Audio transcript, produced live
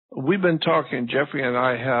we've been talking, Jeffrey and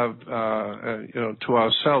I have, to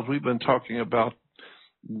ourselves, we've been talking about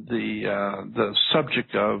the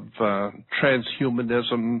subject of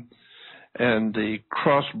transhumanism and the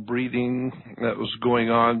crossbreeding that was going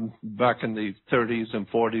on back in the 30s and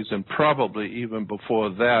 40s, and probably even before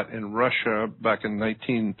that in Russia back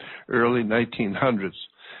in early 1900s,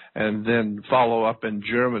 and then follow up in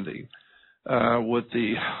Germany. With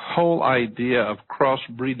the whole idea of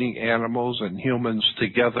crossbreeding animals and humans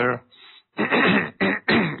together,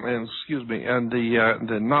 and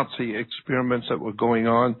the Nazi experiments that were going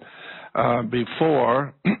on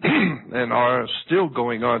before and are still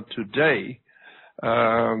going on today.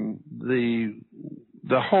 The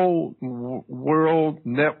whole world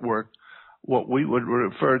network, what we would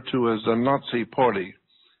refer to as the Nazi Party.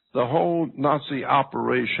 The whole Nazi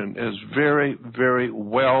operation is very, very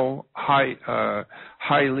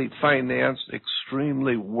highly financed,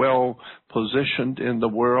 extremely well positioned in the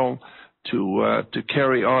world to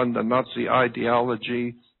carry on the Nazi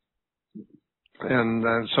ideology.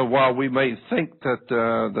 And so while we may think that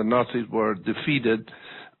the Nazis were defeated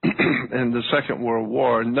in the Second World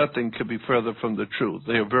War, nothing could be further from the truth.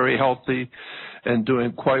 They are very healthy and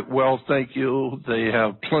doing quite well, thank you. They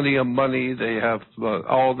have plenty of money. They have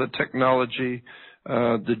all the technology,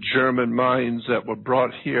 the German minds that were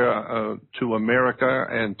brought here to America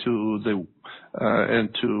and to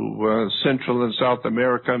Central and South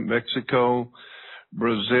America, Mexico,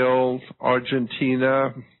 Brazil,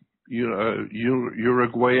 Argentina,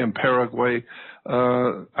 Uruguay and Paraguay.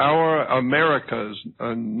 Our Americas,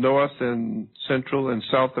 North and Central and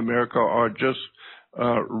South America, are just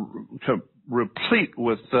replete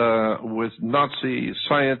with Nazi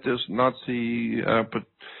scientists, Nazi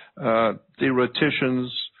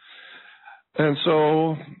theoreticians. And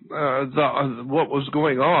so what was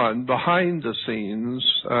going on behind the scenes,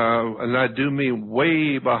 and I do mean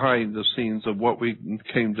way behind the scenes of what we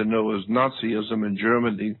came to know as Nazism in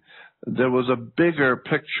Germany, there was a bigger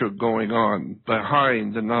picture going on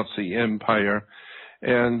behind the Nazi empire.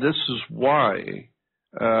 And this is why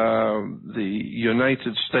the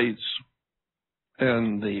United States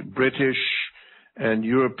and the British and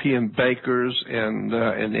European bankers and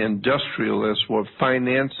industrialists were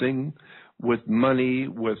financing with money,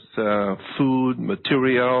 with food,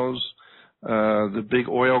 materials, the big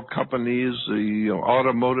oil companies, the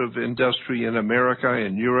automotive industry in America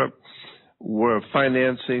and Europe were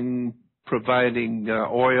financing, providing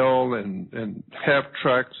oil and half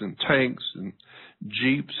trucks and tanks and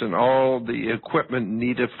jeeps, and all the equipment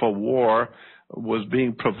needed for war was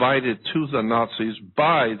being provided to the Nazis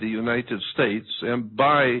by the United States and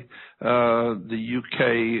by the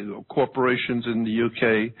UK, corporations in the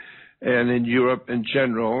UK and in Europe in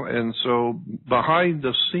general. And so behind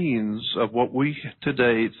the scenes of what we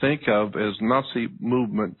today think of as Nazi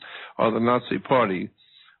movement or the Nazi Party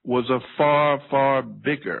was a far, far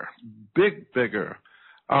bigger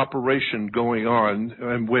operation going on,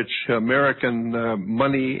 in which American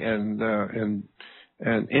money and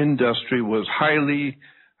industry was highly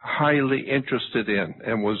interested in,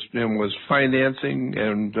 and was financing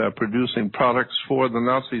and producing products for the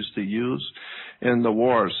Nazis to use in the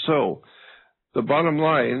war. So the bottom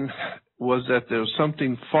line was that there's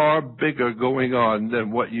something far bigger going on than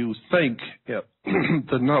what you think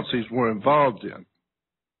the Nazis were involved in.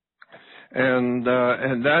 And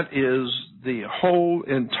that is the whole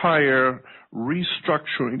entire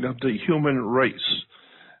restructuring of the human race.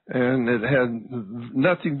 And it had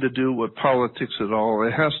nothing to do with politics at all.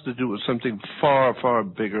 It has to do with something far, far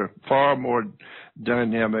bigger, far more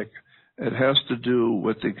dynamic. It has to do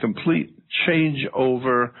with the complete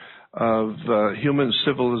changeover of human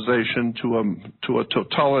civilization to a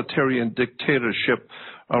totalitarian dictatorship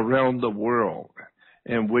around the world,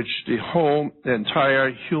 in which the whole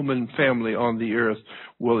entire human family on the earth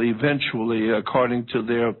will eventually, according to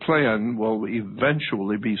their plan, will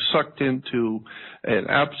eventually be sucked into an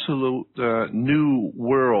absolute new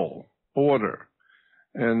world order.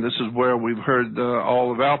 And this is where we've heard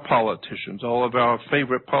all of our politicians, all of our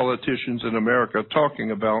favorite politicians in America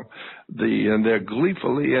talking about and they're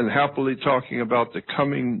gleefully and happily talking about the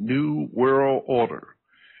coming new world order.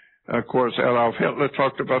 Of course, Adolf Hitler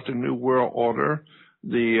talked about the new world order.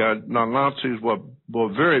 The Nazis were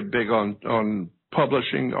very big on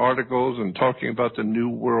publishing articles and talking about the New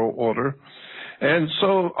World Order. And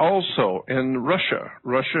so also in Russia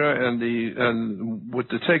and with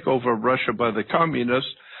the takeover of Russia by the communists,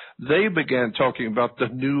 they began talking about the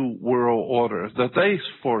New World Order that they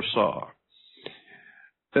foresaw.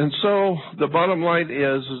 And so the bottom line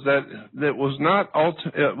is that it was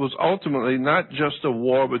ultimately not just a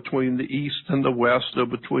war between the East and the West, or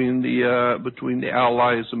between the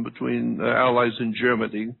Allies and between Allies in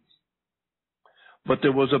Germany, but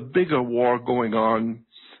there was a bigger war going on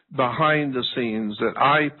behind the scenes that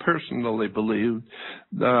I personally believe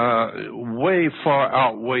way far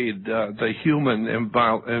outweighed the human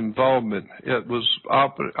involvement. It was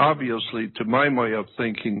obviously, to my way of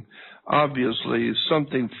thinking, obviously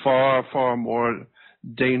something far, far more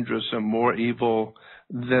dangerous and more evil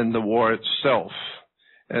than the war itself.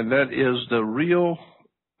 And that is the real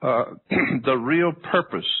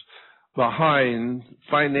purpose behind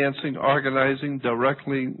financing, organizing,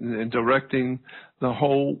 directing the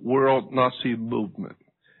whole world Nazi movement.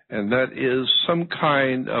 And that is some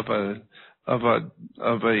kind of a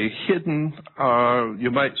hidden,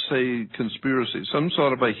 you might say, conspiracy, some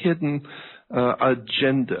sort of a hidden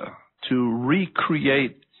agenda to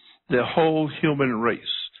recreate the whole human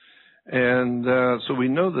race. And so we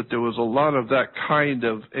know that there was a lot of that kind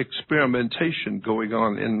of experimentation going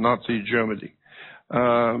on in Nazi Germany.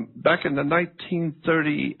 Back in the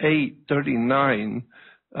 1938-39,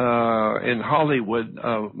 in Hollywood,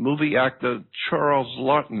 movie actor Charles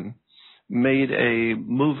Laughton made a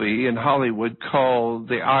movie in Hollywood called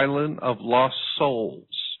The Island of Lost Souls.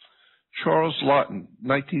 Charles Laughton,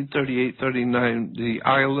 1938-39, The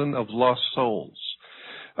Island of Lost Souls.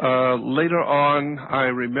 Later on, I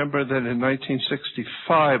remember that in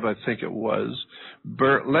 1965, I think it was,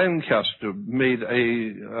 Burt Lancaster made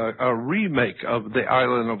a remake of The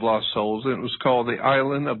Island of Lost Souls, and it was called The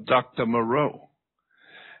Island of Dr. Moreau.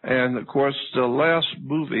 And, of course, the last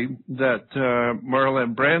movie that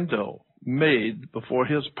Marlon Brando made before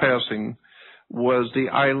his passing was The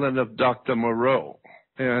Island of Dr. Moreau.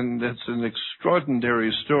 And it's an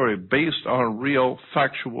extraordinary story based on real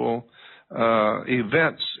factual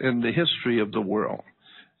events in the history of the world,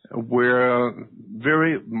 where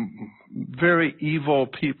very, very evil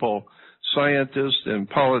people, scientists and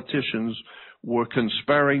politicians, were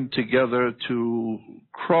conspiring together to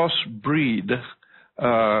crossbreed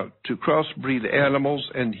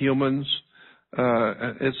animals and humans.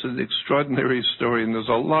 It's an extraordinary story, and there's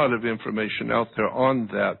a lot of information out there on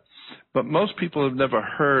that. But most people have never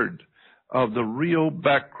heard of the real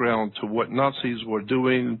background to what Nazis were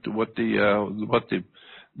doing, to what the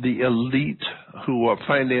elite who are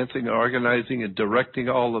financing, organizing, and directing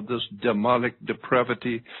all of this demonic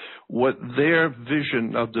depravity, what their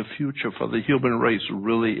vision of the future for the human race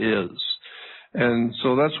really is. And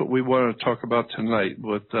so that's what we want to talk about tonight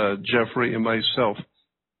with Jeffrey and myself.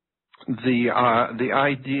 The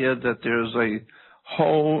idea that there's a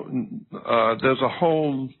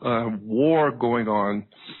whole war going on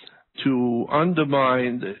to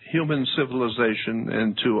undermine human civilization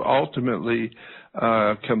and to ultimately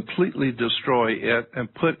completely destroy it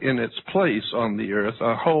and put in its place on the earth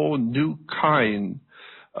a whole new kind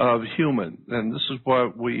of human. And this is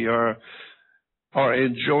what we are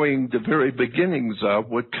enjoying the very beginnings of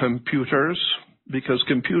with computers, because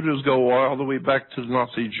computers go all the way back to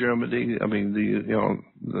Nazi Germany. I mean,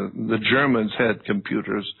 the Germans had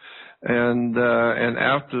computers. And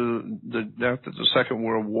after the Second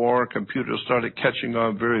World War, computers started catching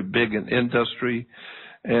on very big in industry,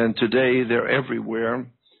 and today they're everywhere.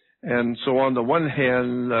 And so on the one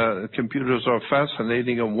hand, computers are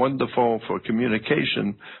fascinating and wonderful for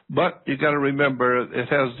communication, but you got to remember it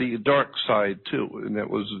has the dark side too, and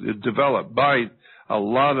it developed by a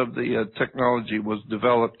lot of the technology was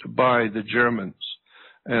developed by the Germans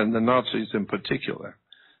and the Nazis in particular.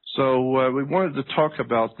 So we wanted to talk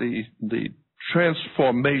about the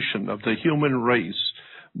transformation of the human race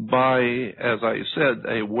by, as I said,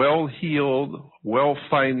 a well-heeled,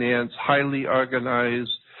 well-financed, highly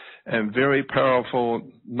organized, and very powerful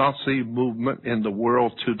Nazi movement in the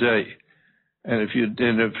world today. And if you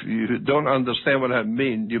don't understand what I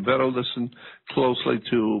mean, you better listen closely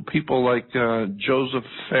to people like Joseph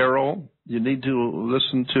Farrell. You need to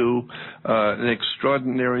listen to an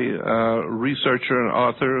extraordinary researcher and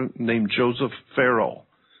author named Joseph Farrell,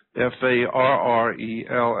 F-A-R-R-E-L-L.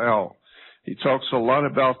 He talks a lot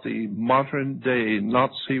about the modern-day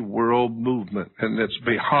Nazi world movement, and it's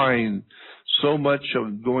behind so much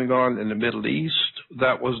of going on in the Middle East.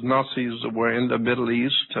 That was Nazis that were in the Middle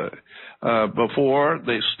East before.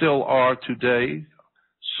 They still are today.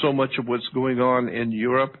 So much of what's going on in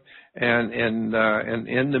Europe and in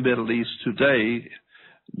the Middle East today,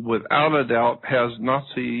 without a doubt, has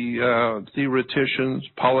Nazi theoreticians,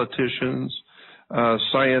 politicians,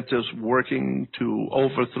 scientists working to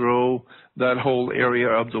overthrow that whole area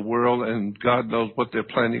of the world, and God knows what they're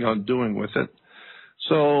planning on doing with it.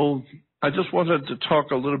 So I just wanted to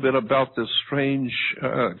talk a little bit about this strange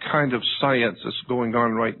kind of science that's going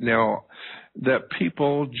on right now that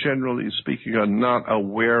people, generally speaking, are not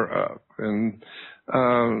aware of. And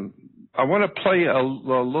I want to play a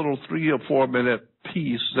little 3 or 4 minute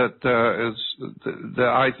piece that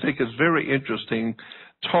I think is very interesting,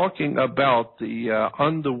 talking about the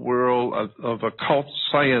underworld of occult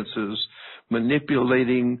sciences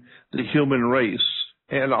manipulating the human race,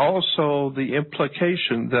 and also the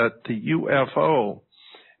implication that the UFO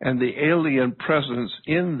and the alien presence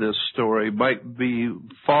in this story might be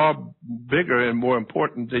far bigger and more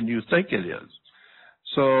important than you think it is.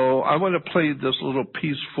 So I want to play this little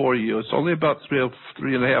piece for you. It's only about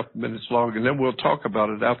 3.5 minutes long, and then we'll talk about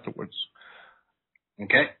it afterwards.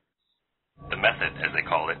 Okay. The method, as they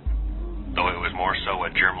called it, though it was more so a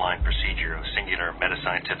germline procedure of singular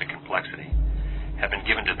metascientific complexity, had been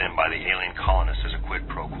given to them by the alien colonists as a quid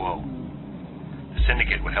pro quo. The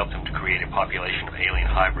syndicate would help them to create a population of alien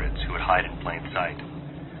hybrids who would hide in plain sight,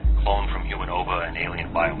 cloned from human ova and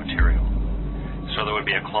alien biomaterial. So there would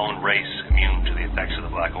be a cloned race immune to the effects of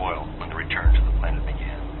the black oil when the return to the planet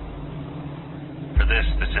began. For this,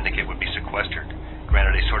 the syndicate would be sequestered,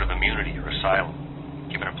 granted a sort of immunity or asylum,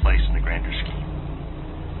 given a place in the grander scheme.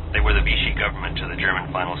 They were the Vichy government to the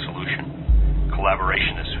German final solution,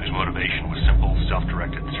 collaborationists whose motivation was simple,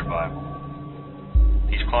 self-directed survival.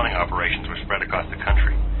 These cloning operations were spread across the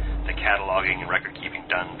country, the cataloging and record-keeping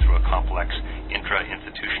done through a complex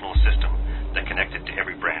intra-institutional system that connected to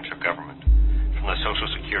every branch of government, from the Social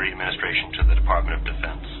Security Administration to the Department of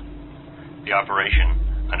Defense. The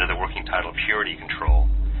operation, under the working title Purity Control,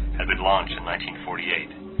 had been launched in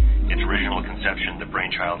 1948. Its original conception, the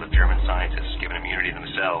brainchild of German scientists given immunity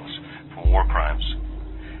themselves from war crimes,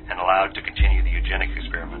 and allowed to continue the eugenics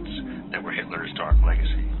experiments that were Hitler's dark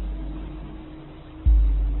legacy.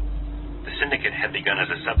 The syndicate had begun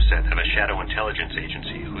as a subset of a shadow intelligence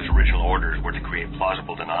agency whose original orders were to create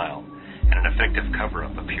plausible denial and an effective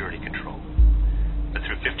cover-up of purity control. But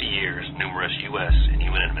through 50 years, numerous U.S. and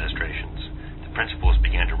UN administrations, the principles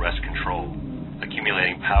began to wrest control,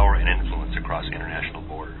 accumulating power and influence across international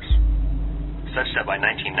borders, such that by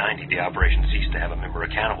 1990 the operation ceased to have a member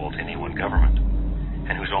accountable to any one government,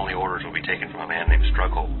 and whose only orders would be taken from a man named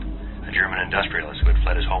Strughold, a German industrialist who had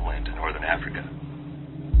fled his homeland to northern Africa.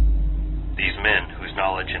 These men, whose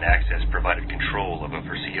knowledge and access provided control of a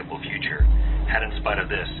foreseeable future, had in spite of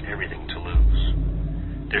this everything to lose.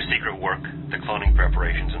 Their secret work, the cloning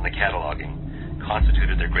preparations, and the cataloging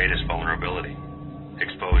constituted their greatest vulnerability: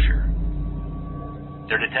 exposure.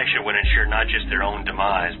 Their detection would ensure not just their own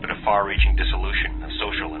demise, but a far-reaching dissolution of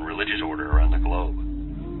social and religious order around the globe.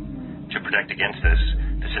 To protect against this,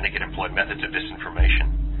 the syndicate employed methods of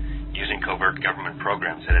disinformation, using covert government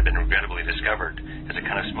programs that had been regrettably discovered as a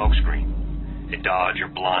kind of smokescreen, a dodge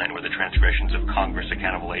or blind where the transgressions of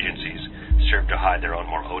Congress-accountable agencies served to hide their own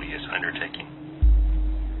more odious undertaking.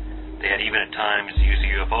 They had even at times used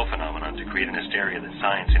the UFO phenomenon to create an hysteria that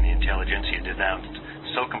science and the intelligentsia denounced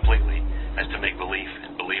so completely as to make belief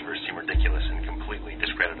and believers seem ridiculous and completely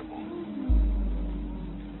discreditable.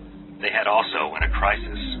 They had also, in a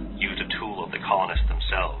crisis, used a tool of the colonists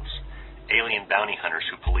themselves, alien bounty hunters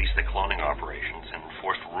who policed the cloning operations and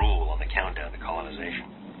enforced rule on the countdown to colonization.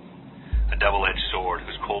 A double-edged sword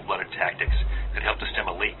whose cold-blooded tactics could help to stem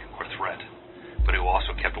a leak or threat, but who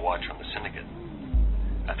also kept watch on the syndicate.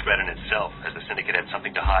 A threat in itself, as the syndicate had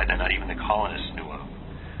something to hide that not even the colonists knew of: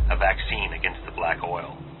 a vaccine against the black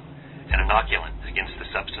oil, an inoculant against the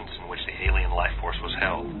substance in which the alien life force was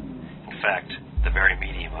held. In fact, the very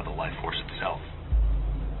medium of the life force itself.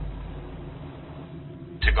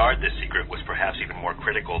 To guard this secret was perhaps even more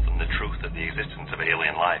critical than the truth of the existence of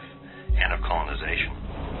alien life and of colonization.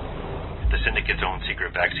 If the syndicate's own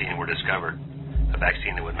secret vaccine were discovered, a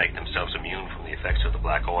vaccine that would make themselves immune from the effects of the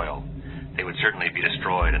black oil, they would certainly be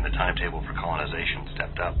destroyed and the timetable for colonization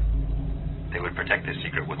stepped up. They would protect this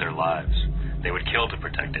secret with their lives. They would kill to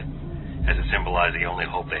protect it, as it symbolized the only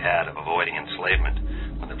hope they had of avoiding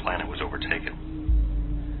enslavement when the planet was overtaken.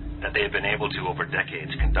 That they had been able to, over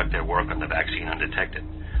decades, conduct their work on the vaccine undetected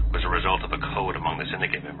was a result of a code among the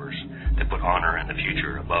syndicate members that put honor and the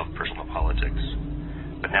future above personal politics.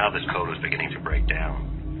 But now this code was beginning to break down,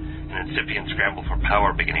 an incipient scramble for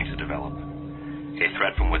power beginning to develop, a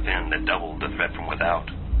threat from within that doubled the threat from without.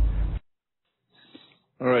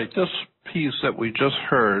 All right, this piece that we just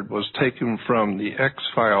heard was taken from the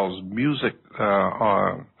X-Files music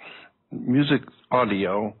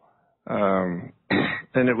audio,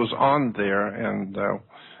 and it was on there, and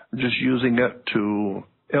just using it to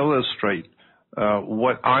illustrate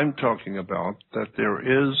what I'm talking about, that there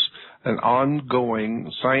is an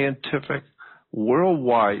ongoing scientific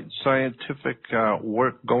worldwide scientific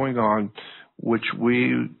work going on, which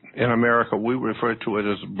we in America we refer to it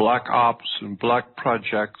as black ops and black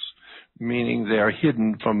projects, meaning they are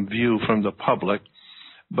hidden from view from the public.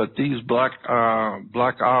 But these black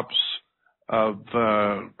ops of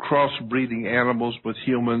crossbreeding animals with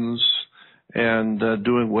humans and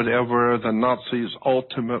doing whatever the Nazis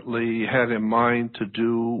ultimately had in mind to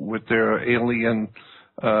do with their alien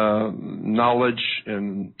knowledge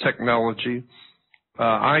and technology.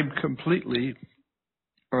 I'm completely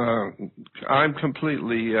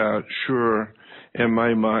sure in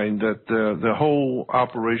my mind that the whole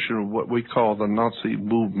operation of what we call the Nazi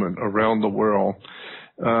movement around the world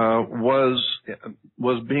was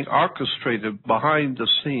being orchestrated behind the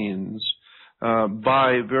scenes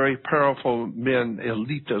by very powerful men,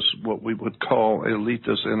 elitists, what we would call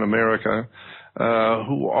elitists in America,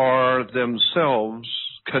 who are themselves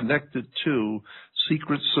connected to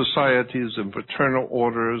secret societies and fraternal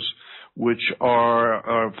orders, which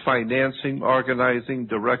are financing, organizing,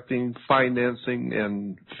 directing, financing,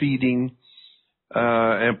 and feeding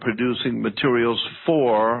and producing materials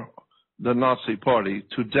for the Nazi Party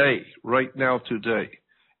today, right now today,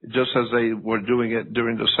 just as they were doing it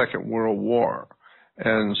during the Second World War.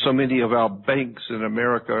 And so many of our banks in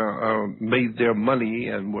America made their money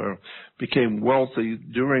and became wealthy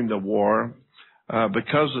during the war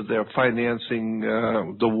because of their financing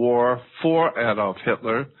the war for Adolf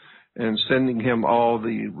Hitler and sending him all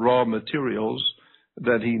the raw materials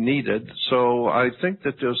that he needed. So I think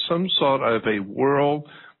that there's some sort of a world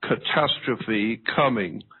catastrophe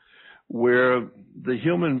coming where the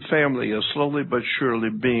human family is slowly but surely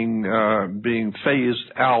being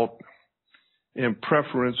phased out in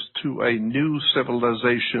preference to a new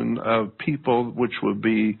civilization of people which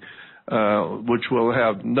will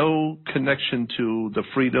have no connection to the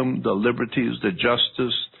freedom, the liberties, the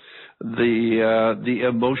justice, the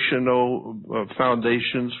emotional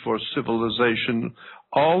foundations for civilization.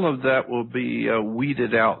 All of that will be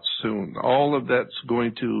weeded out soon. All of that's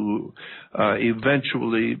going to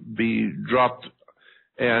eventually be dropped,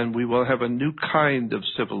 and we will have a new kind of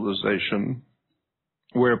civilization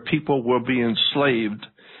where people will be enslaved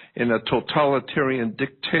in a totalitarian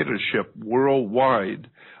dictatorship worldwide,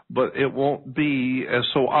 but it won't be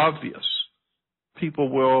so obvious. People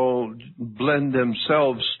will blend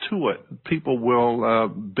themselves to it. People will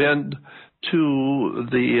bend to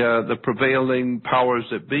the prevailing powers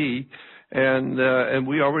that be, and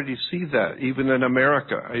we already see that even in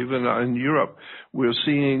America, even in Europe. We're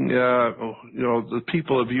seeing the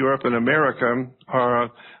people of Europe and America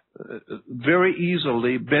are very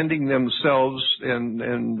easily bending themselves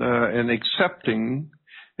and accepting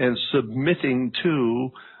and submitting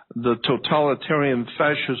to the totalitarian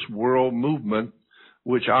fascist world movement,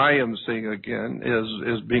 which I am saying again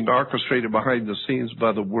is being orchestrated behind the scenes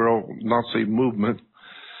by the world Nazi movement.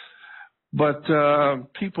 But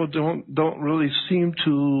people don't really seem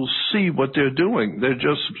to see what they're doing. They're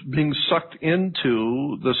just being sucked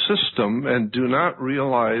into the system and do not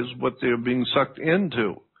realize what they're being sucked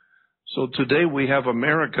into. So today we have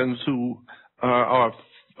Americans who are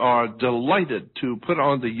delighted to put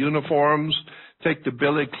on the uniforms, take the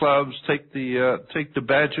billy clubs, take the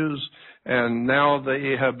badges, and now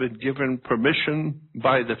they have been given permission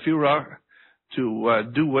by the Führer to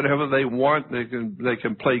do whatever they want. They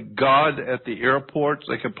can play God at the airports.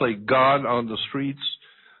 They can play God on the streets.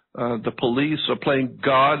 The police are playing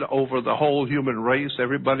God over the whole human race.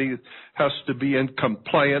 Everybody has to be in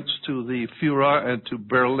compliance to the Führer and to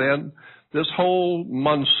Berlin. This whole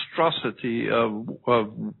monstrosity of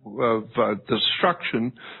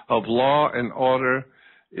destruction of law and order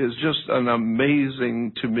is just an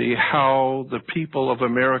amazing to me how the people of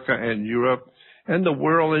America and Europe and the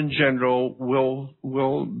world in general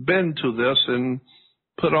will bend to this and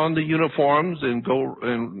put on the uniforms and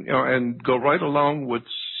go right along with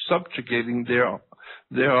subjugating their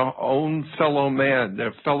own fellow man,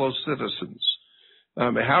 their fellow citizens.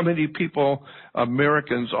 How many people,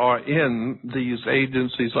 Americans, are in these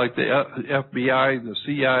agencies like the FBI, the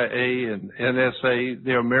CIA, and NSA?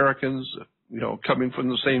 They're Americans, coming from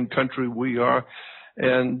the same country we are,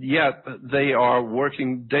 and yet they are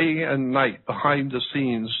working day and night behind the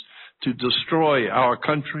scenes to destroy our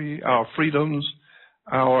country, our freedoms,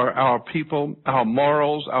 our people, our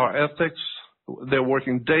morals, our ethics. They're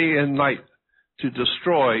working day and night to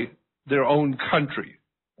destroy their own country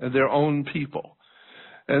and their own people.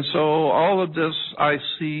 And so all of this I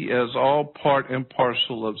see as all part and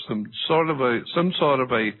parcel of some sort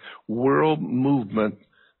of a world movement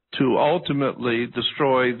to ultimately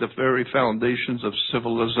destroy the very foundations of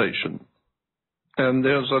civilization. And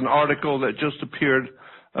there's an article that just appeared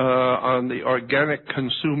on the Organic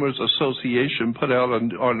Consumers Association put out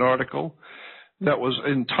an article that was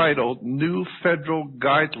entitled, "New Federal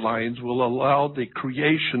Guidelines Will Allow the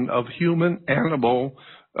Creation of Human-Animal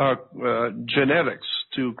Genetics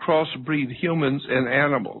to Crossbreed Humans and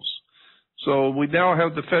Animals." So we now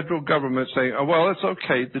have the federal government saying, "Oh, well, it's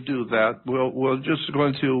okay to do that. We're just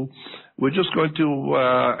going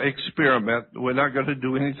to experiment. We're not going to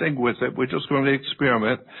do anything with it. We're just going to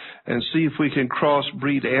experiment and see if we can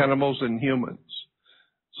crossbreed animals and humans."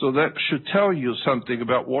 So that should tell you something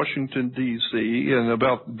about Washington, D.C., and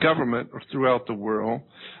about government throughout the world,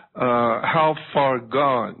 how far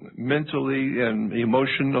gone mentally and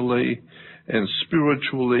emotionally and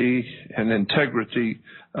spiritually and integrity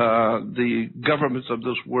the governments of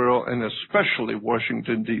this world, and especially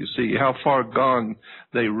Washington, D.C., how far gone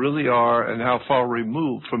they really are and how far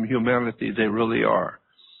removed from humanity they really are.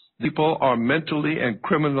 People are mentally and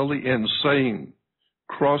criminally insane.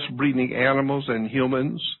 Crossbreeding animals and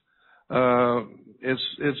humans,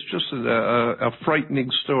 it's just a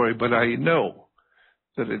frightening story, but I know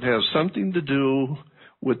that it has something to do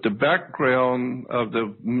with the background of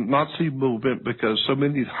the Nazi movement, because so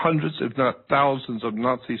many hundreds, if not thousands, of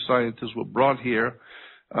Nazi scientists were brought here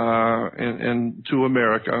to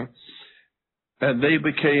America, and they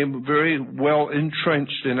became very well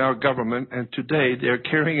entrenched in our government, and today they're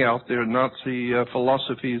carrying out their Nazi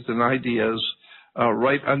philosophies and ideas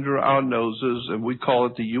right under our noses, and we call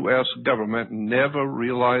it the U.S. government, and never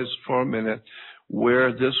realized for a minute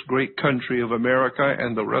where this great country of America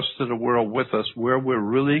and the rest of the world with us, where we're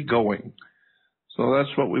really going. So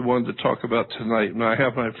that's what we wanted to talk about tonight. And I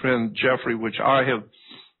have my friend Jeffrey, which I have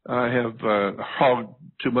hogged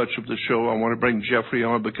too much of the show. I want to bring Jeffrey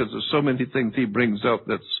on because there's so many things he brings up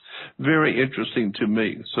that's very interesting to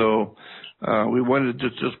me. So we wanted to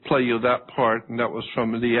just play you that part, and that was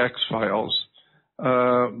from the X-Files.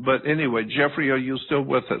 But anyway, Jeffrey, are you still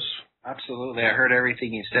with us? Absolutely. I heard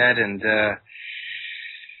everything you said, and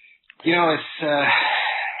it's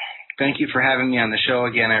thank you for having me on the show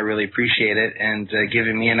again. I really appreciate it, and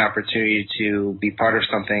giving me an opportunity to be part of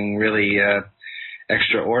something really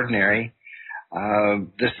extraordinary.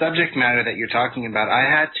 The subject matter that you're talking about, I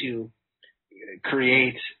had to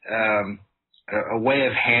create a way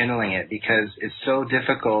of handling it because it's so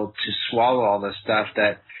difficult to swallow all this stuff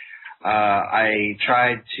that I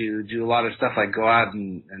tried to do a lot of stuff like go out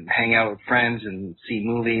and hang out with friends and see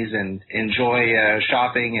movies and enjoy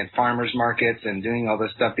shopping at farmers markets and doing all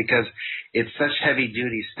this stuff because it's such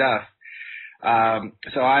heavy-duty stuff.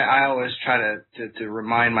 So I always try to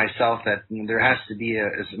remind myself that there has to be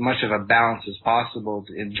as much of a balance as possible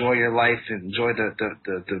to enjoy your life, enjoy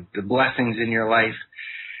the blessings in your life,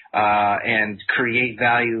 and create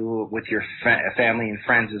value with your family and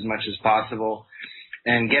friends as much as possible.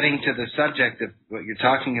 And getting to the subject of what you're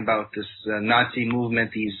talking about, this Nazi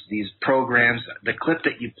movement, these programs, the clip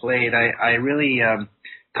that you played, I really,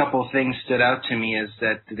 couple of things stood out to me is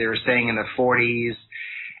that they were saying in the 40s,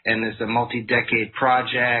 and there's a multi-decade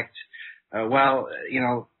project. The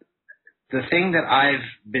thing that I've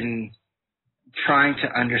been trying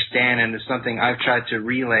to understand, and it's something I've tried to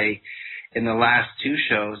relay in the last two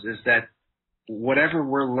shows, is that whatever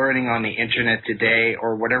we're learning on the internet today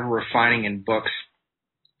or whatever we're finding in books,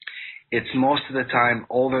 it's most of the time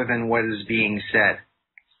older than what is being said.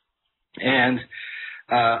 And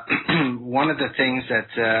one of the things that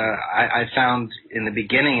I found in the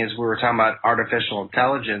in is we were talking about artificial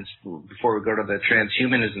intelligence before we go to the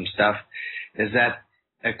transhumanism stuff, is that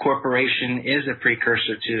a corporation is a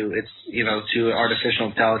precursor to artificial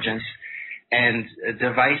intelligence, and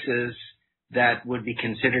devices that would be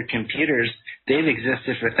considered computers, they've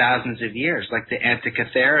existed for thousands of years, like the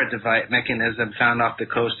Antikythera mechanism found off the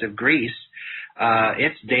coast of Greece.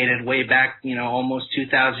 It's dated way back, almost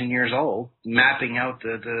 2,000 years old, mapping out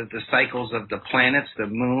the cycles of the planets, the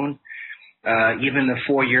moon, even the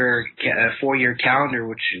four-year calendar,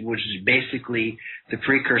 which is basically the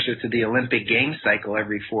precursor to the Olympic Games cycle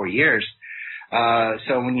every 4 years.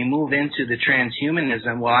 So when you move into the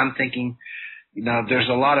transhumanism, well, I'm thinking, there's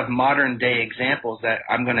a lot of modern day examples that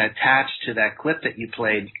I'm going to attach to that clip that you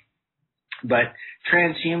played. But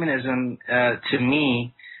transhumanism, to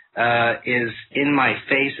me, is in my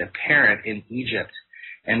face apparent in Egypt.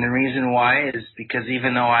 And the reason why is because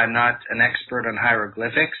even though I'm not an expert on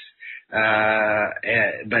hieroglyphics,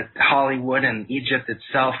 but Hollywood and Egypt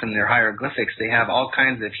itself and their hieroglyphics, they have all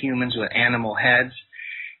kinds of humans with animal heads.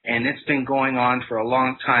 And it's been going on for a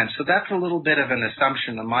long time. So that's a little bit of an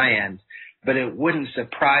assumption on my end. But it wouldn't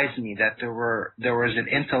surprise me that there was an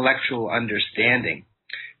intellectual understanding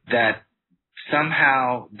that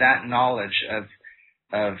somehow that knowledge of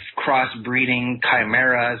crossbreeding,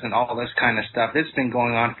 chimeras, and all this kind of stuff. It's been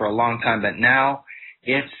going on for a long time, but now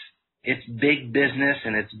it's big business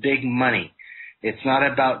and it's big money. It's not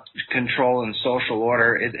about control and social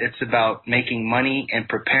order. It's about making money and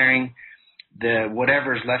preparing the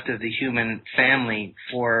whatever's left of the human family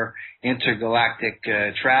for intergalactic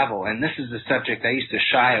travel. And this is a subject I used to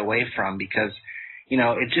shy away from because,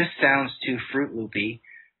 it just sounds too Fruit Loopy.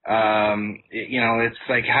 It's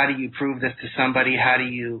like, how do you prove this to somebody? How do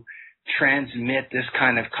you transmit this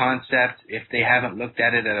kind of concept if they haven't looked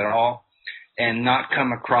at it at all? And not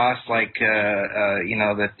come across like,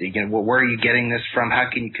 well, where are you getting this from? How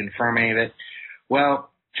can you confirm any of it?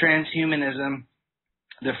 Well, transhumanism,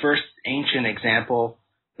 the first ancient example,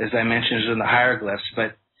 as I mentioned, is in the hieroglyphs,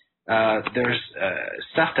 but there's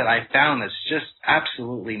stuff that I found that's just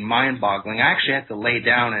absolutely mind-boggling. I actually had to lay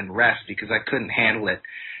down and rest because I couldn't handle it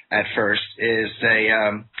at first.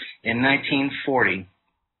 In 1940,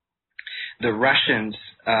 the Russians,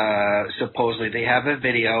 supposedly, they have a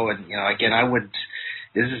video, and, again,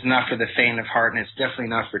 this is not for the faint of heart, and it's definitely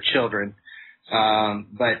not for children.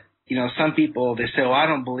 But, some people, they say, well, I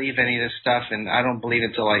don't believe any of this stuff, and I don't believe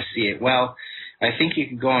it until I see it. Well, I think you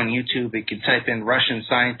can go on YouTube, you can type in Russian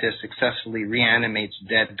scientist successfully reanimates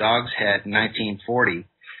dead dog's head in 1940.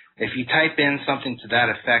 If you type in something to that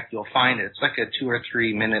effect, you'll find it. It's like a 2 or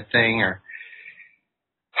 3 minute thing, and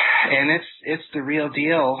it's the real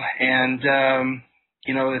deal. And,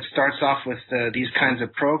 it starts off with these kinds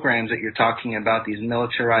of programs that you're talking about, these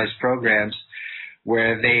militarized programs,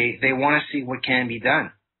 where they want to see what can be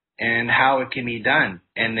done and how it can be done.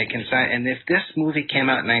 And they can sign. And if this movie came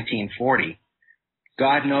out in 1940,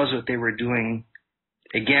 God knows what they were doing.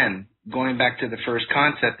 Again, going back to the first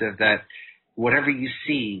concept of that, whatever you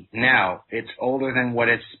see now, it's older than what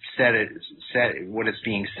it's what it's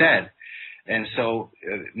being said. And so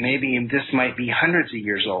maybe this might be hundreds of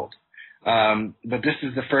years old. But this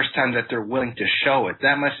is the first time that they're willing to show it.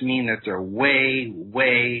 That must mean that they're way,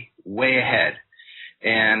 way, way ahead.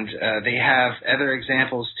 And they have other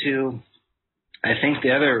examples too. I think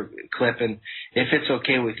the other clip, and if it's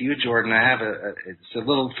okay with you, Jordan, I have it's a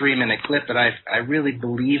little 3-minute clip, but I really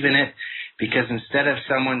believe in it because instead of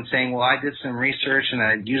someone saying, well, I did some research and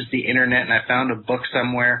I used the internet and I found a book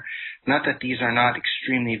somewhere, not that these are not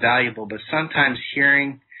extremely valuable, but sometimes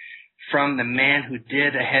hearing from the man who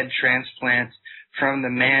did a head transplant, from the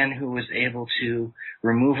man who was able to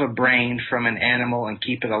remove a brain from an animal and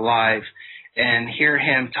keep it alive, and hear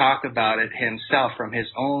him talk about it himself from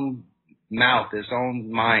his own mouth, his own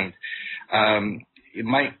mind, it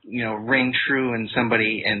might, ring true in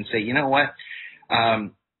somebody and say, you know what,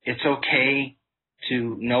 it's okay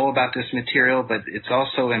to know about this material, but it's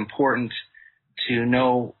also important to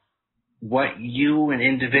know what you and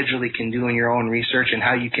individually can do in your own research and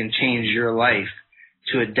how you can change your life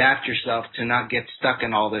to adapt yourself to not get stuck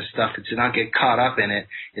in all this stuff, and to not get caught up in it,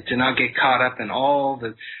 and to not get caught up in all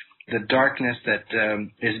the darkness that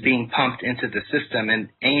is being pumped into the system, and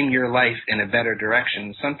aim your life in a better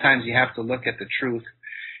direction. Sometimes you have to look at the truth.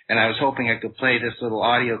 And I was hoping I could play this little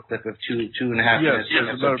audio clip of 2.5 minutes. Yes,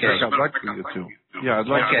 as a matter of fact, I'd like for you to. Yeah, I'd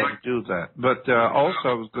like you to do that. But also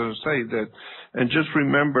I was going to say that, and just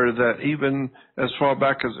remember that even as far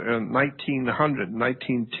back as 1900,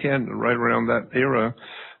 1910, right around that era,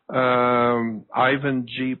 Ivan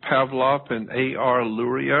G. Pavlov and A.R.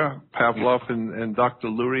 Luria, Pavlov and Dr.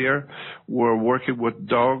 Luria were working with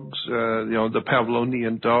dogs, the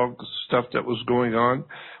Pavlonian dog stuff that was going on,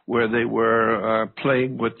 where they were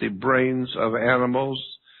playing with the brains of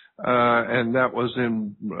animals, and that was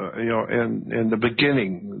in the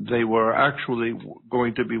beginning. They were actually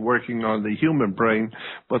going to be working on the human brain,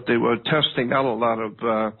 but they were testing out a lot of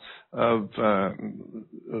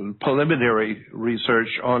preliminary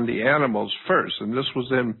research on the animals first, and this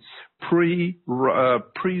was in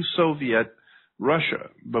pre-Soviet Russia,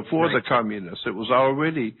 before the communists. It was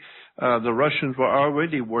already the Russians were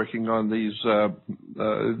already working on these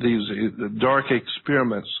dark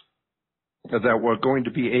experiments that were going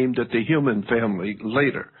to be aimed at the human family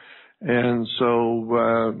later. And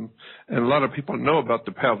so, and a lot of people know about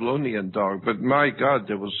the Pavlonian dog, but my God,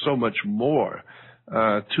 there was so much more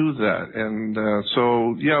to that. And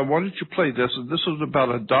so, why don't you play this? This was about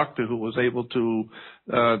a doctor who was able to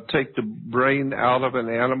take the brain out of an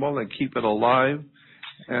animal and keep it alive.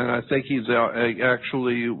 And I think he's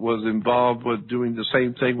actually was involved with doing the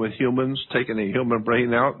same thing with humans, taking a human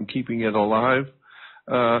brain out and keeping it alive.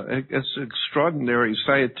 It's extraordinary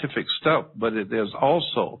scientific stuff, but it is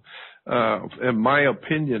also, in my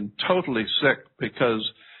opinion, totally sick, because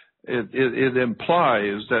it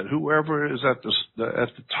implies that whoever is at the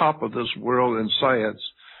top of this world in science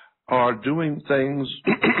are doing things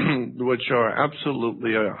which are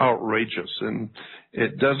absolutely outrageous, and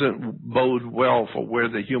it doesn't bode well for where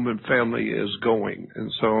the human family is going. And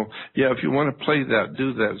so, yeah, if you want to play that,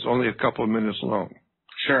 do that. It's only a couple of minutes long.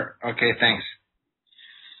 Sure. Okay, thanks.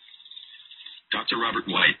 Dr. Robert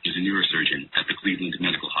White is a neurosurgeon at the Cleveland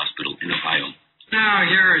Medical Hospital in Ohio. Now,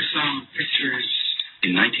 here are some pictures.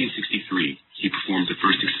 In 1963, he performed the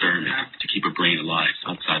first experiment to keep a brain alive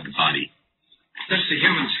outside the body. That's the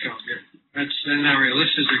human skull here. That's unreal.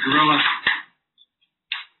 This is a gorilla.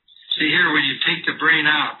 See here, when you take the brain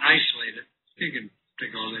out and isolate it, you can take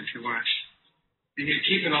all that if you want. And you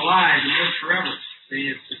keep it alive and live forever. See,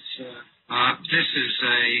 this is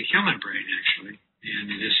a human brain, actually, and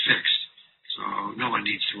it is fixed. So no one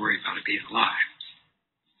needs to worry about it being alive.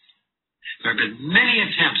 There have been many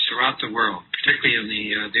attempts throughout the world, particularly in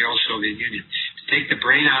the old Soviet Union, to take the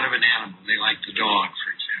brain out of an animal. They like the dog, for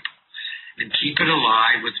example, and keep it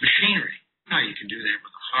alive with machinery. Now, you can do that with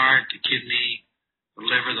the heart, the kidney, the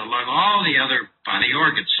liver, the lung, all the other body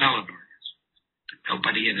organs, solid organs. But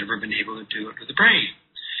nobody had ever been able to do it with the brain.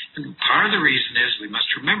 And part of the reason is we must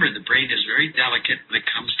remember the brain is very delicate when it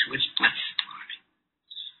comes to its blood supply.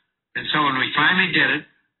 And so when we finally did it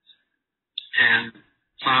and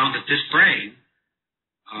found that this brain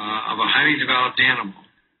of a highly developed animal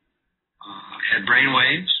had brain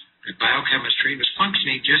waves, had biochemistry, was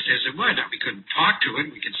functioning just as it would. Now, we couldn't talk to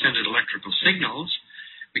it. We could send it electrical signals.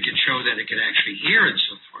 We could show that it could actually hear and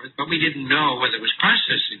so forth, but we didn't know whether it was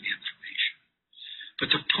processing the information.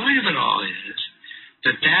 But the point of it all is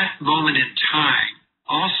that that moment in time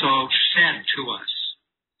also said to us,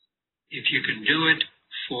 if you can do it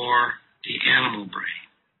for the animal brain,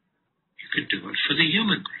 you could do it for the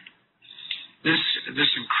human brain.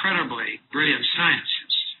 This incredibly brilliant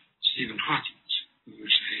scientist, Stephen Hawking, who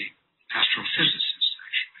was an astrophysicist,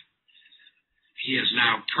 actually, he is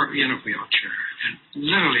now in a wheelchair and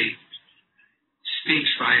literally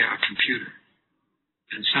speaks via a computer.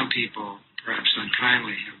 And some people, perhaps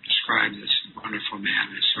unkindly, have described this wonderful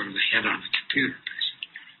man as sort of the head on the computer,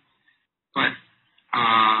 basically. But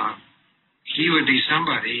he would be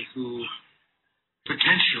somebody who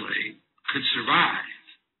potentially could survive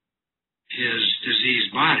his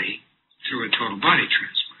diseased body through a total body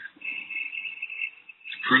transplant.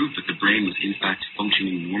 To prove that the brain was in fact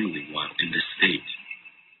functioning normally while in this state,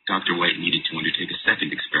 Dr. White needed to undertake a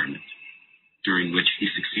second experiment, during which he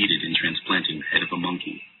succeeded in transplanting the head of a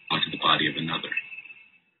monkey onto the body of another.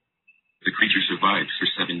 The creature survived for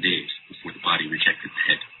 7 days before the body rejected the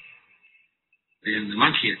head. In the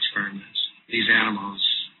monkey experiments, these animals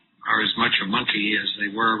are as much a monkey as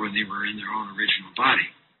they were when they were in their own original body.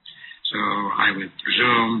 So I would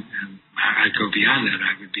presume, and I'd go beyond that,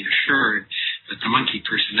 I would be assured that the monkey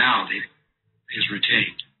personality is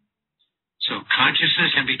retained. So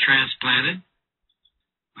consciousness can be transplanted.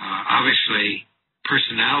 Obviously,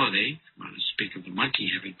 personality, I want to speak of the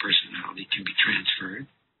monkey having personality, can be transferred.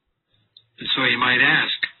 And so you might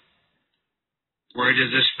ask, where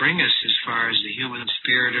did this bring us as far as the human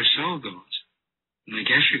spirit or soul goes? And I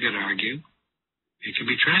guess you could argue it can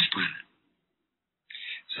be transplanted.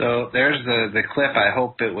 So there's the clip. I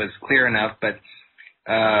hope it was clear enough, but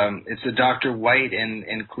it's a Dr. White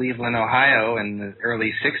in Cleveland, Ohio in the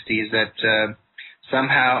early 60s that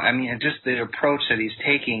somehow, I mean, just the approach that he's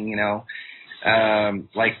taking, you know,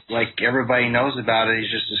 like everybody knows about it,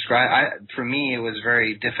 he's just described. For me, it was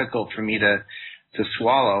very difficult for me to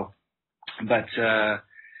swallow. But,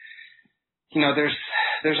 you know,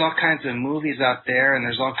 there's all kinds of movies out there and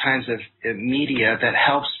there's all kinds of media that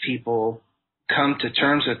helps people come to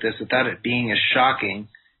terms with this without it being as shocking,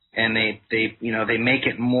 and they make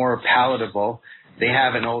it more palatable. They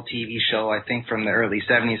have an old TV show, I think from the early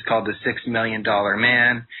 70s, called The $6 Million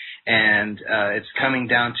Man, and it's coming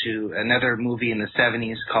down to another movie in the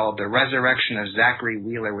 70s called The Resurrection of Zachary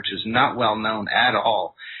Wheeler, which is not well known at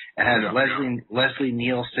all. It has Leslie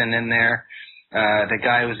Nielsen in there, the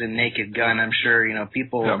guy who was in Naked Gun. I'm sure, you know,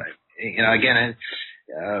 people, you know, again,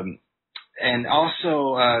 and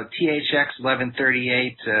also THX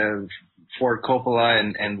 1138, Ford Coppola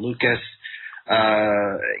and Lucas,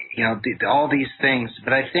 you know, all these things.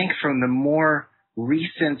 But I think from the more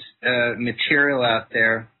recent material out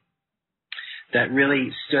there that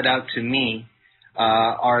really stood out to me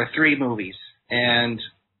are three movies.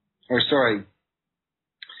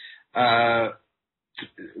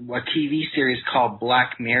 A TV series called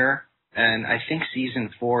Black Mirror. And I think season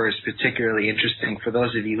 4 is particularly interesting for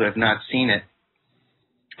those of you who have not seen it.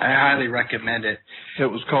 I highly recommend it. It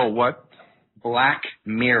was called what? Black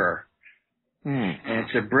Mirror. And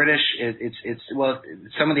it's a British, well,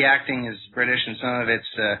 some of the acting is British and some of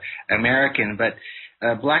it's American, but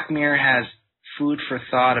Black Mirror has food for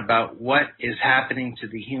thought about what is happening to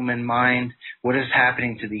the human mind, what is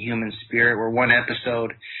happening to the human spirit, where one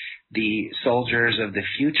episode, the soldiers of the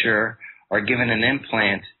future are given an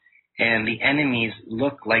implant and the enemies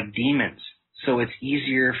look like demons. So it's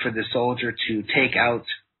easier for the soldier to take out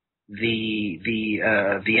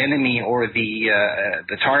the enemy or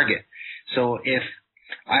the target. So if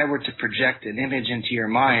I were to project an image into your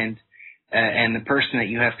mind, and the person that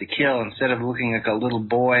you have to kill, instead of looking like a little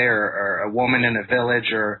boy or a woman in a village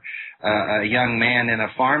or a young man in a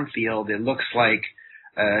farm field, it looks like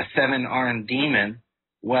a 7-armed demon.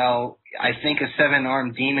 Well, I think a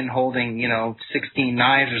 7-armed demon holding, 16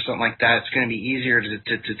 knives or something like that, it's going to be easier to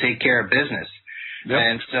take care of business. Yep.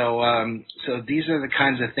 And so these are the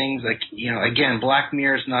kinds of things, like, again, Black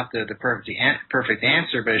Mirror is not the perfect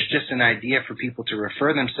answer, but it's just an idea for people to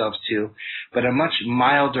refer themselves to. But a much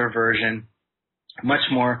milder version,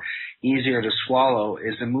 much more easier to swallow,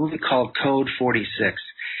 is a movie called Code 46.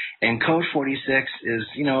 And Code 46 is,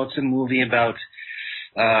 it's a movie about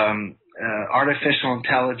artificial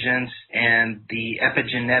intelligence and the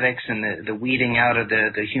epigenetics and the weeding out of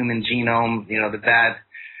the human genome, the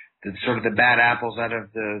bad apples out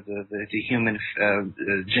of the human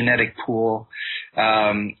genetic pool,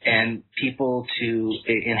 and people to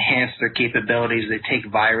enhance their capabilities. They take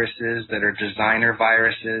viruses that are designer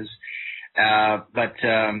viruses. But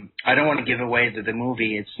I don't want to give away the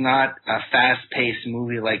movie. It's not a fast-paced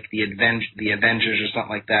movie like the Avengers or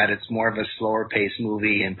something like that. It's more of a slower-paced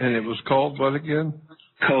movie. And it was called what again?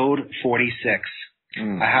 Code 46.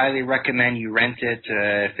 I highly recommend you rent it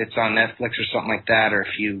if it's on Netflix or something like that, or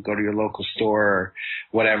if you go to your local store or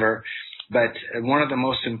whatever. But one of the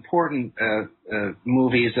most important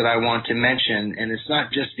movies that I want to mention, and it's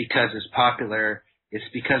not just because it's popular, it's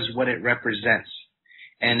because what it represents,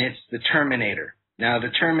 and it's The Terminator. Now,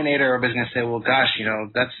 The Terminator, everybody's going to say, well, gosh,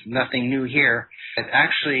 that's nothing new here. But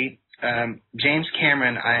actually, James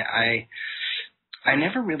Cameron, I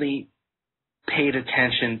never really paid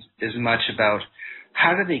attention as much about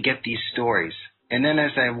how do they get these stories? And then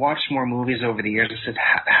as I watched more movies over the years, I said,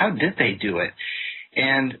 how did they do it?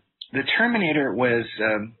 And The Terminator was,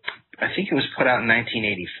 I think it was put out in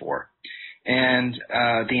 1984. And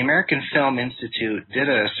the American Film Institute did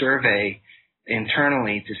a survey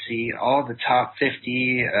internally to see all the top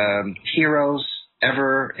 50 heroes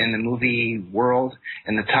ever in the movie world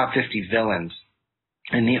and the top 50 villains.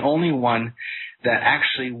 And the only one that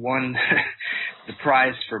actually won the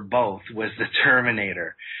prize for both was The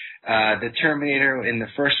Terminator. The Terminator in the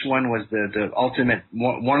first one was the ultimate,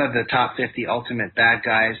 one of the top 50 ultimate bad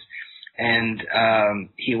guys. And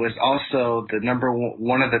he was also the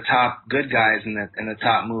one of the top good guys in the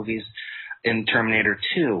top movies in Terminator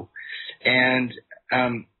 2. And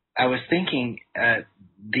I was thinking,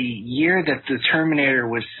 the year that The Terminator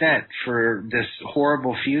was set for this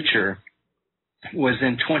horrible future was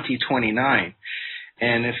in 2029.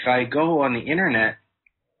 And if I go on the internet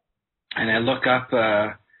and I look up,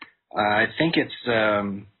 I think it's,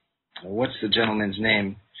 what's the gentleman's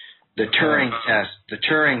name? The Turing test.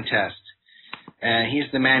 And he's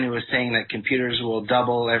the man who was saying that computers will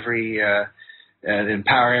double in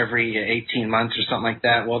power every 18 months or something like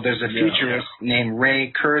that. Well, there's a futurist named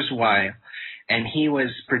Ray Kurzweil, and he was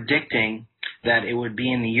predicting that it would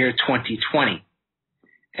be in the year 2020.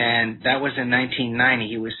 And that was in 1990.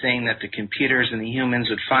 He was saying that the computers and the humans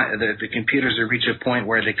would the computers would reach a point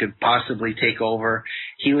where they could possibly take over.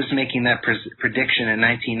 He was making that prediction in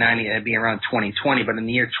 1990. It'd be around 2020, but in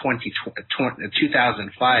the year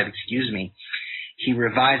 2005, he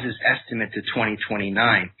revised his estimate to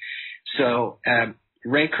 2029. So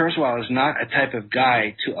Ray Kurzweil is not a type of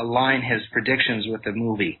guy to align his predictions with the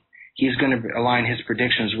movie. He's going to align his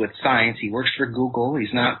predictions with science. He works for Google.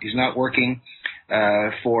 He's not working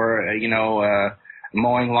for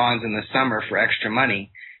mowing lawns in the summer for extra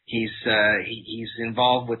money. He's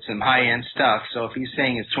involved with some high-end stuff. So if he's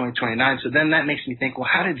saying it's 2029, so then that makes me think, well,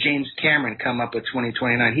 how did James Cameron come up with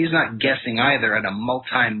 2029? He's not guessing either at a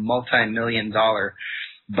multi-million-dollar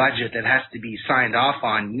budget that has to be signed off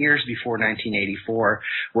on years before 1984,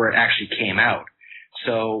 where it actually came out.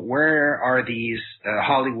 So where are these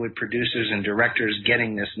Hollywood producers and directors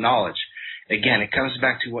getting this knowledge? Again, it comes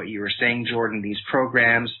back to what you were saying, Jordan. These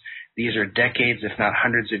programs, these are decades, if not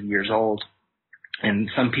hundreds of years old, and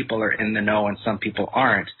some people are in the know and some people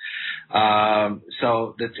aren't.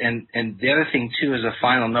 So that's, and the other thing too, is a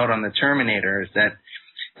final note on the Terminator, is that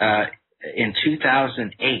in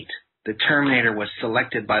 2008, the Terminator was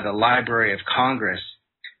selected by the Library of Congress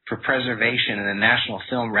for preservation in the National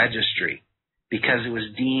Film Registry because it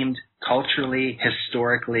was deemed culturally,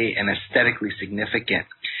 historically, and aesthetically significant.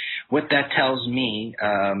 what that tells me,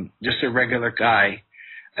 just a regular guy,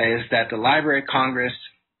 is that the Library of Congress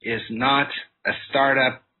is not a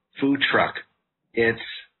startup food truck. It's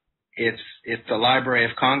the Library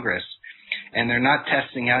of Congress, and they're not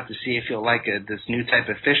testing out to see if you'll like this new type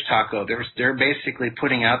of fish taco. They're basically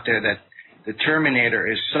putting out there that the Terminator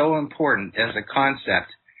is so important as a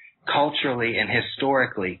concept, culturally and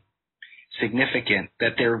historically significant,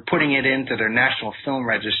 that they're putting it into their National Film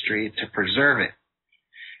Registry to preserve it.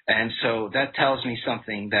 And so that tells me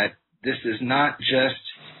something, that this is not just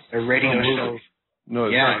a radio show. No,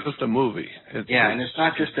 it's not just a movie. And it's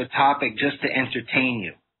not just a topic just to entertain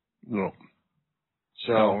you. No.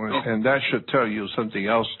 So, and that should tell you something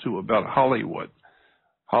else, too, about Hollywood.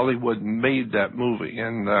 Hollywood made that movie,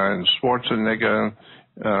 and Schwarzenegger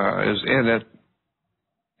is in it.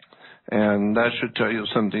 And that should tell you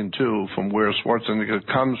something, too, from where Schwarzenegger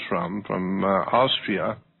comes from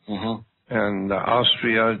Austria. Mm-hmm. And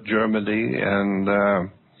Austria, Germany, and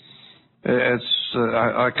it's,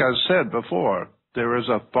 like I said before, there is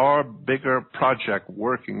a far bigger project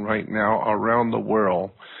working right now around the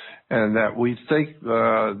world, and that we think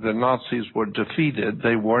the Nazis were defeated.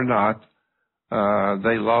 They were not.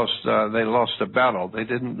 They lost a battle. They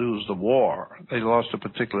didn't lose the war. They lost a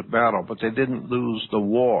particular battle, but they didn't lose the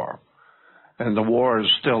war. And the war is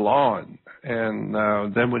still on. And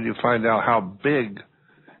then when you find out how big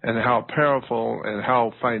and how powerful and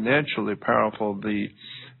how financially powerful the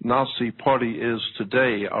Nazi Party is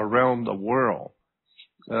today around the world,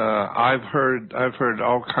 I've heard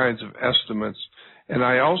all kinds of estimates, and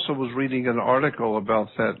I also was reading an article about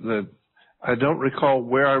that I don't recall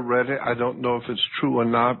where I read it. I don't know if it's true or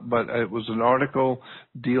not, but it was an article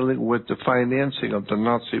dealing with the financing of the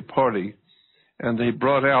Nazi Party, and they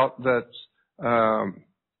brought out that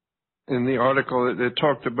in the article it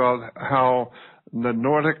talked about how the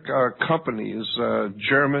Nordic companies,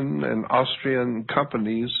 German and Austrian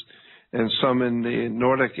companies, and some in the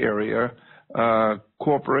Nordic area,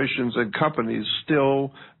 corporations and companies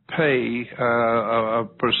still pay a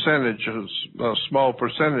small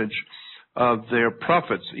percentage of their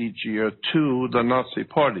profits each year to the Nazi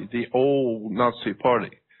Party, the old Nazi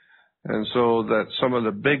Party. And so that some of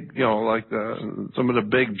the big, some of the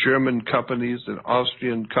big German companies and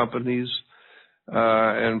Austrian companies,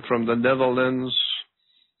 and from the Netherlands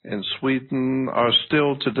and Sweden are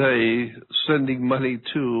still today sending money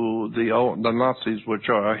to the Nazis, which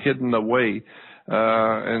are hidden away,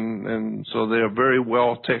 and so they are very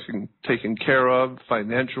well taken care of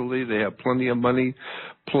financially. They have plenty of money.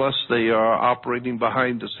 Plus, they are operating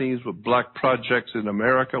behind the scenes with black projects in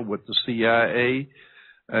America with the CIA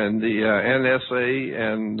and the NSA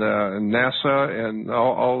and NASA and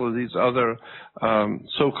all of these other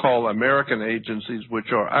so-called American agencies,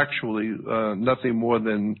 which are actually nothing more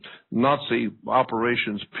than Nazi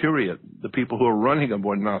operations, period. The people who are running them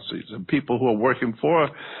were Nazis, and people who are working for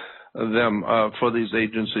them, for these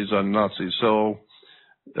agencies, are Nazis. So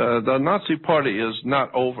the Nazi Party is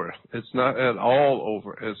not over. It's not at all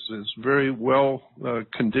over. It's very well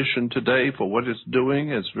conditioned today for what it's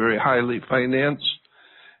doing. It's very highly financed.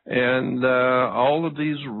 And all of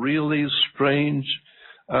these really strange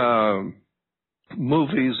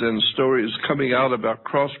movies and stories coming out about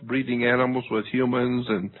crossbreeding animals with humans,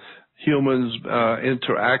 and humans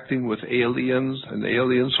interacting with aliens, and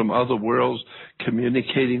aliens from other worlds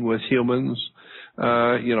communicating with humans.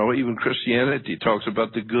 Even Christianity talks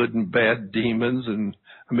about the good and bad demons, and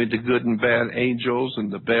the good and bad angels, and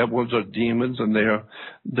the bad ones are demons, and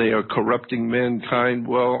they are corrupting mankind.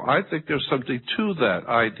 Well, I think there's something to that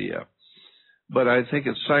idea, but I think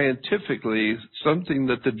it's scientifically something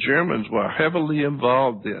that the Germans were heavily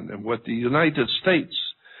involved in, and what the United States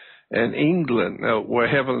and England were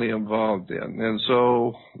heavily involved in. And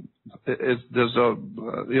so there's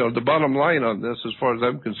the bottom line on this, as far as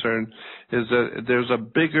I'm concerned, is that there's a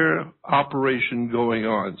bigger operation going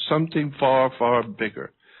on, something far, far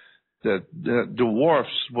bigger, that dwarfs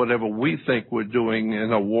whatever we think we're doing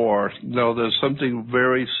in a war. No, there's something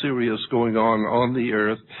very serious going on the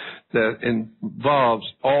earth that involves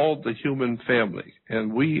all the human family,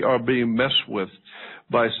 and we are being messed with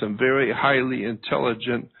by some very highly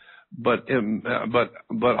intelligent but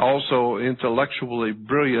also intellectually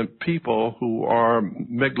brilliant people who are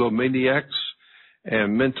megalomaniacs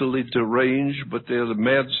and mentally deranged, but they're the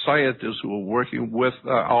mad scientists who are working with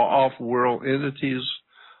off-world entities,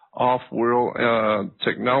 off-world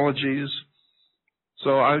technologies.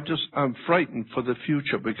 So I'm frightened for the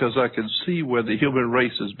future, because I can see where the human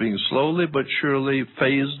race is being slowly but surely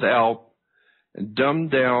phased out and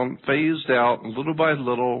dumbed down, phased out little by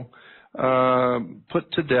little,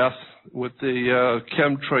 put to death with the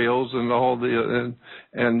chemtrails and all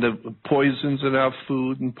and the poisons in our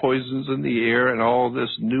food and poisons in the air and all this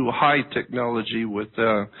new high technology with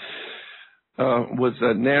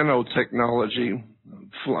nanotechnology,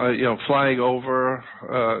 flying over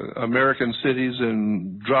American cities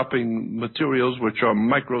and dropping materials which are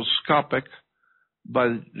microscopic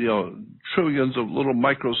by trillions of little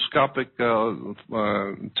microscopic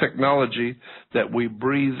technology that we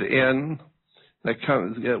breathe in,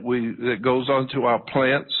 that goes onto our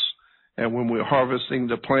plants, and when we're harvesting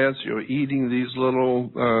the plants, you're eating these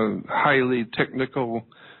little highly technical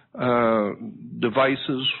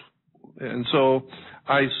devices. And so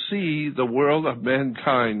I see the world of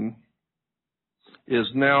mankind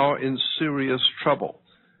is now in serious trouble.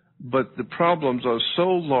 But the problems are so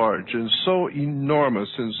large and so enormous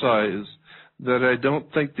in size that I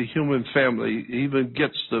don't think the human family even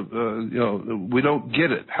gets we don't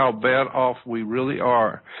get it, how bad off we really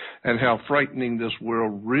are and how frightening this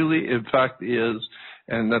world really, in fact, is,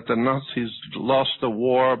 and that the Nazis lost the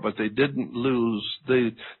war, but they didn't lose.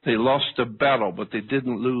 They lost the battle, but they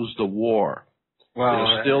didn't lose the war. Well,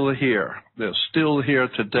 they're still here. They're still here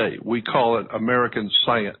today. We call it American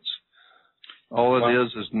science. All it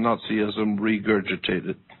is Nazism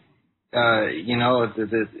regurgitated.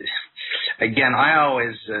 Again, I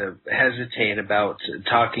always hesitate about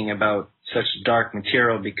talking about such dark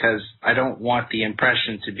material because I don't want the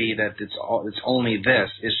impression to be that it's only this.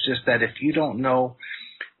 It's just that if you don't know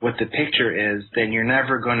what the picture is, then you're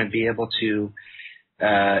never going to be able to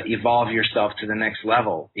evolve yourself to the next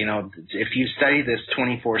level. If you study this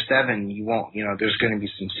 24/7, you won't. There's going to be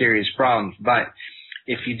some serious problems, but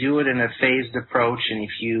if you do it in a phased approach, and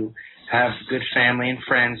if you have good family and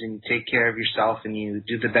friends, and you take care of yourself, and you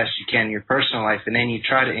do the best you can in your personal life, and then you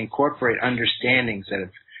try to incorporate understandings that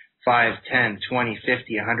are 5, 10, 20,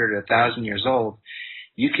 50, 100, 1,000 years old,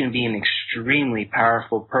 you can be an extremely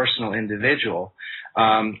powerful personal individual.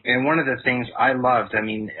 And one of the things I loved, I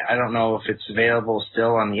don't know if it's available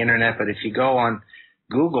still on the internet, but if you go on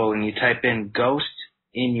Google and you type in Ghost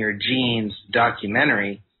in Your Genes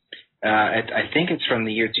documentary, I think it's from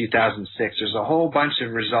the year 2006. There's a whole bunch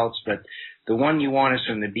of results, but the one you want is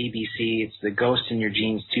from the BBC. It's the Ghost in Your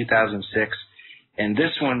Genes 2006. And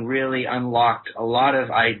this one really unlocked a lot of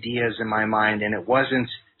ideas in my mind, and it wasn't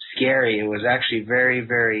scary. It was actually very,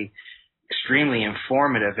 very extremely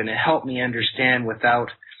informative, and it helped me understand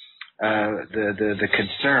without the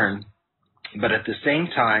concern. But at the same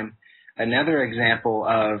time, another example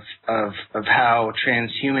of how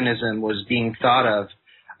transhumanism was being thought of,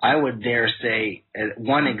 I would dare say,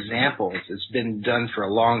 one example, it's been done for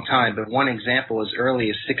a long time, but one example as early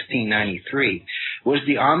as 1693 was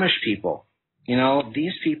the Amish people.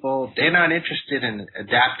 These people, they're not interested in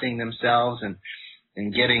adapting themselves and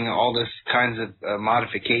getting all this kinds of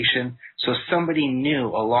modification. So somebody knew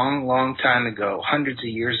a long, long time ago, hundreds of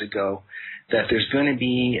years ago, that there's going to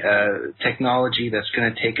be technology that's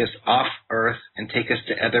going to take us off Earth and take us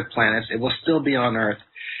to other planets. It will still be on Earth,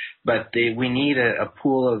 but we need a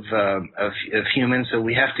pool of humans, so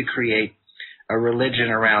we have to create a religion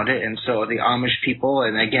around it. And so the Amish people,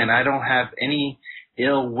 and again, I don't have any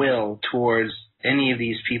ill will towards any of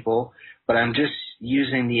these people, but I'm just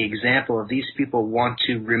using the example of these people want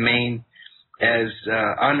to remain as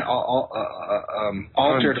untouched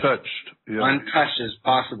as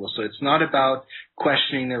possible. So it's not about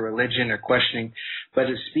questioning their religion or questioning, but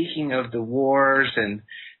it's speaking of the wars and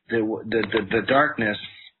the darkness.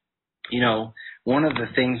 One of the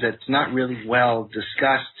things that's not really well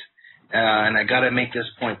discussed, and I got to make this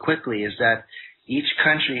point quickly, is that each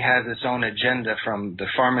country has its own agenda, from the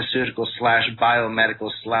pharmaceutical /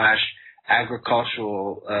 biomedical /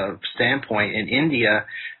 agricultural standpoint. In India,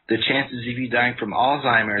 the chances of you dying from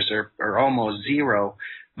Alzheimer's are almost zero.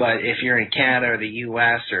 But if you're in Canada or the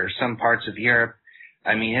U.S. or some parts of Europe,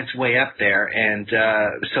 it's way up there. And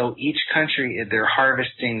so each country, they're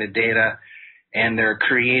harvesting the data, and they're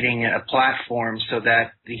creating a platform so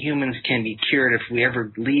that the humans can be cured if we ever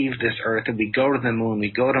leave this Earth and we go to the moon, we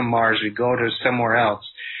go to Mars, we go to somewhere else.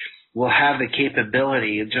 We'll have the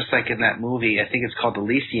capability, just like in that movie, I think it's called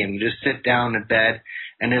Elysium. You just sit down in bed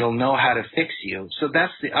and it'll know how to fix you. So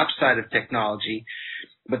that's the upside of technology.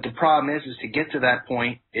 But the problem is to get to that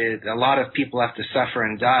point, a lot of people have to suffer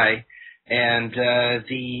and die. And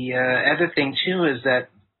the other thing too is that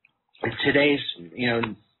today's,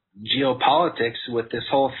 geopolitics, with this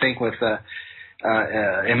whole thing with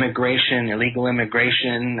immigration, illegal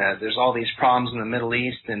immigration, there's all these problems in the Middle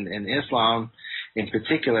East and Islam in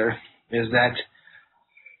particular, is that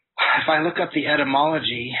if I look up the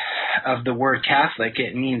etymology of the word Catholic,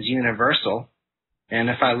 it means universal. And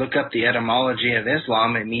if I look up the etymology of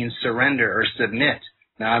Islam, it means surrender or submit.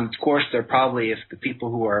 Now, of course, they're probably, if the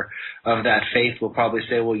people who are of that faith will probably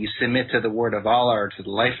say, well, you submit to the word of Allah or to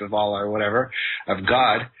the life of Allah or whatever, of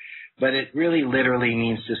God. But it really literally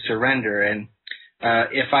means to surrender. And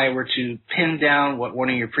if I were to pin down what one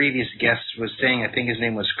of your previous guests was saying, I think his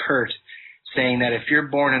name was Kurt, saying that if you're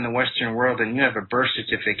born in the Western world and you have a birth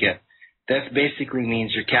certificate, that basically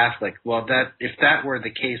means you're Catholic. Well, if that were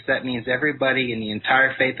the case, that means everybody in the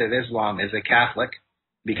entire faith of Islam is a Catholic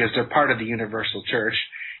because they're part of the universal church,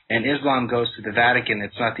 and Islam goes to the Vatican.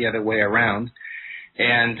 It's not the other way around.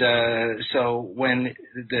 And so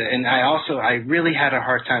I really had a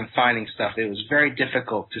hard time finding stuff. It was very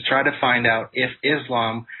difficult to try to find out if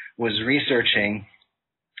Islam was researching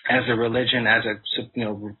as a religion, as a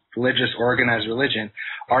religious organized religion,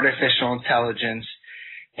 artificial intelligence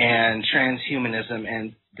and transhumanism,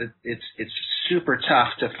 and it's super tough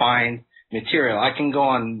to find material. I can go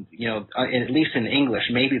on, at least in English,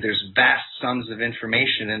 maybe there's vast sums of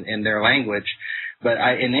information in their language, but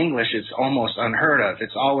in English it's almost unheard of.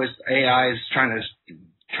 It's always AIs trying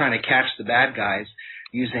to catch the bad guys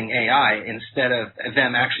using AI instead of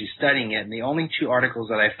them actually studying it. And the only two articles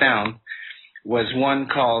that I found was one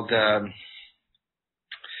called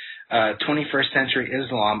 21st Century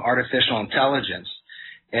Islam, Artificial Intelligence.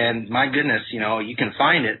 And my goodness, you can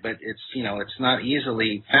find it, but it's not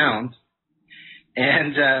easily found.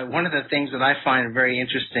 And one of the things that I find very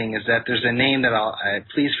interesting is that there's a name that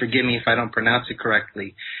please forgive me if I don't pronounce it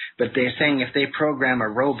correctly, but they're saying if they program a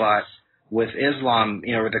robot with Islam,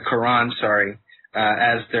 or the Quran,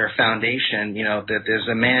 as their foundation, that there's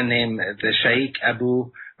a man named the Sheikh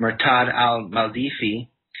Abu Murtad al-Maldifi,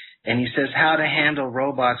 and he says how to handle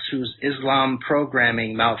robots whose Islam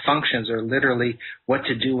programming malfunctions, or literally what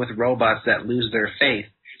to do with robots that lose their faith.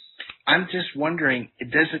 I'm just wondering,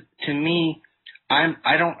 to me, I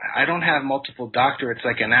don't have multiple doctorates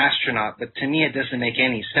like an astronaut, but to me it doesn't make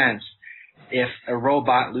any sense if a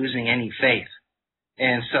robot losing any faith.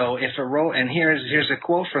 And so and here's a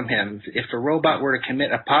quote from him: if a robot were to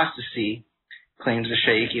commit apostasy, claims the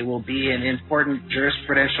Sheikh, it will be an important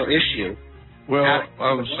jurisprudential issue. Well,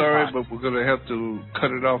 I'm sorry, but we're going to have to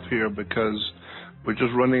cut it off here because we're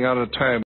just running out of time.